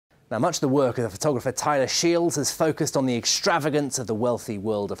Now, much of the work of the photographer Tyler Shields has focused on the extravagance of the wealthy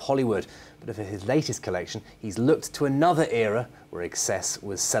world of Hollywood. But for his latest collection, he's looked to another era where excess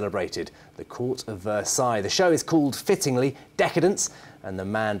was celebrated, the court of Versailles. The show is called, fittingly, Decadence, and the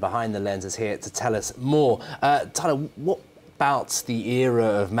man behind the lens is here to tell us more. Tyler, what about the era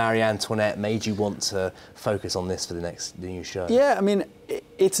of Marie Antoinette made you want to focus on this for the new show? Yeah, I mean,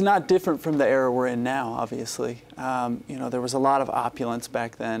 it's not different from the era we're in now, obviously. You know, there was a lot of opulence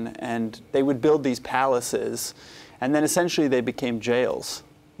back then, and they would build these palaces, and then essentially they became jails.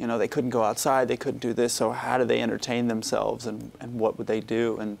 You know, they couldn't go outside, they couldn't do this, so how do they entertain themselves, and what would they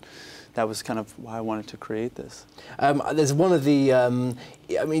do? And that was kind of why I wanted to create this. There's one of the, I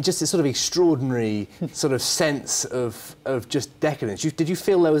mean, just this sort of extraordinary sort of sense of just decadence. Did you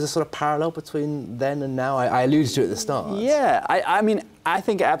feel there was a sort of parallel between then and now? I alluded to it at the start. Yeah, I mean, I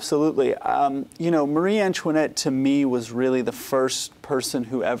think absolutely. You know, Marie Antoinette to me was really the first person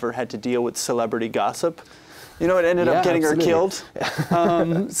who ever had to deal with celebrity gossip. You know, it ended up getting her killed.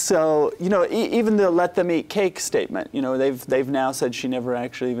 So, you know, even the "let them eat cake" statement, you know, they've now said she never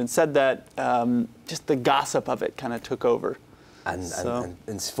actually even said that. Just the gossip of it kind of took over. And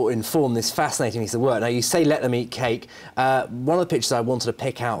inform this fascinating piece of work. Now, you say "let them eat cake." One of the pictures I wanted to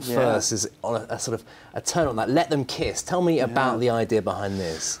pick out first is on a sort of a turn on that. "Let them kiss." Tell me about the idea behind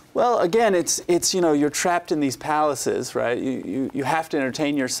this. Well, again, it's you know, you're trapped in these palaces, right? You have to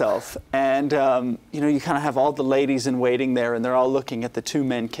entertain yourself, and you know, you kind of have all the ladies in waiting there, and they're all looking at the two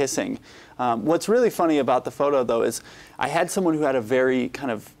men kissing. What's really funny about the photo, though, is I had someone who had a very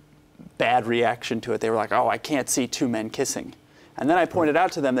kind of bad reaction to it. They were like, "Oh, I can't see two men kissing." And then I pointed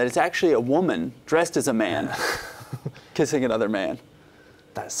out to them that it's actually a woman dressed as a man kissing another man.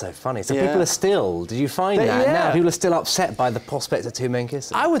 That's so funny. So people are still, did you find that now? People are still upset by the prospect of two men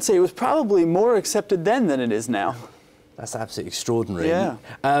kissing? I would say it was probably more accepted then than it is now. That's absolutely extraordinary. Yeah.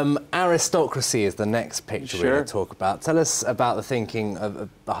 Aristocracy is the next picture we're going to talk about. Tell us about the thinking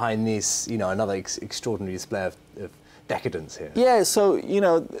behind this, you know, another extraordinary display of decadence here. Yeah, so, you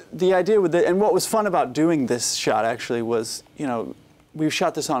know, the idea with it, and what was fun about doing this shot actually was, you know, we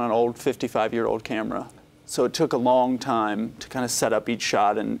shot this on an old 55-year-old camera. So it took a long time to kind of set up each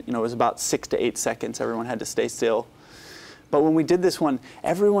shot, and, you know, it was about 6 to 8 seconds. Everyone had to stay still. But when we did this one,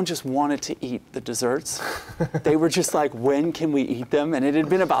 everyone just wanted to eat the desserts. They were just like, when can we eat them? And it had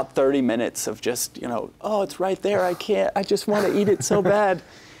been about 30 minutes of just, you know, oh, it's right there, I can't, I just want to eat it so bad.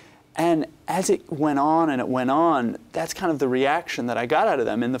 And as it went on and it went on, that's kind of the reaction that I got out of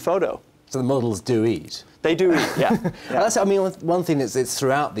them in the photo. So the models do eat? They do eat, yeah. That's, I mean, one thing that's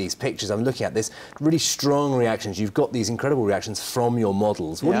throughout these pictures I'm looking at, this really strong reactions. You've got these incredible reactions from your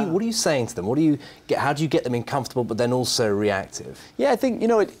models. What are you saying to them? What do you get? How do you get them in comfortable but then also reactive? Yeah, I think, you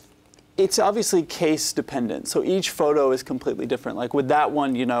know, it's obviously case dependent. So each photo is completely different. Like with that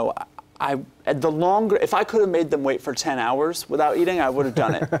one, you know, if I could have made them wait for 10 hours without eating, I would have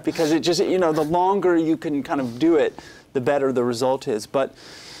done it. Because it just, you know, the longer you can kind of do it, the better the result is. But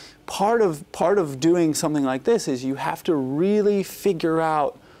part of doing something like this is you have to really figure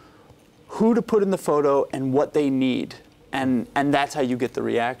out who to put in the photo and what they need. And that's how you get the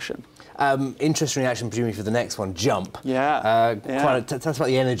reaction. Interesting reaction, presumably, for the next one, Jump. Yeah. Tell us about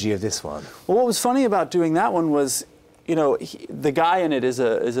the energy of this one. Well, what was funny about doing that one was, you know, the guy in it is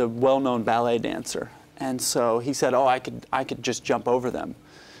a well-known ballet dancer, and so he said, "Oh, I could just jump over them,"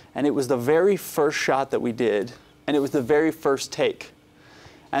 and it was the very first shot that we did, and it was the very first take,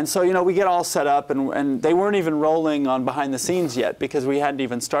 and so, you know, we get all set up, and they weren't even rolling on behind the scenes yet because we hadn't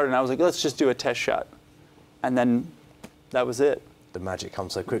even started. And I was like, "Let's just do a test shot," and then that was it. The magic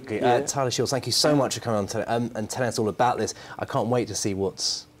comes so quickly. Tyler Shields, thank you so much for coming on and telling us all about this. I can't wait to see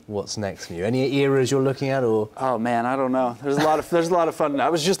what's next for you. Any eras you're looking at, or? Oh man, I don't know. There's a lot of fun. I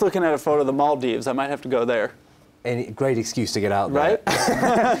was just looking at a photo of the Maldives. I might have to go there. Any great excuse to get out there.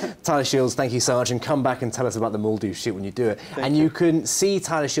 Right? Tyler Shields, thank you so much, and come back and tell us about the Maldives shoot when you do it. And you can see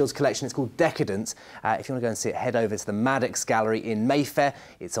Tyler Shields' collection. It's called Decadence. If you want to go and see it, head over to the Maddox Gallery in Mayfair.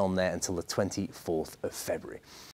 It's on there until the 24th of February.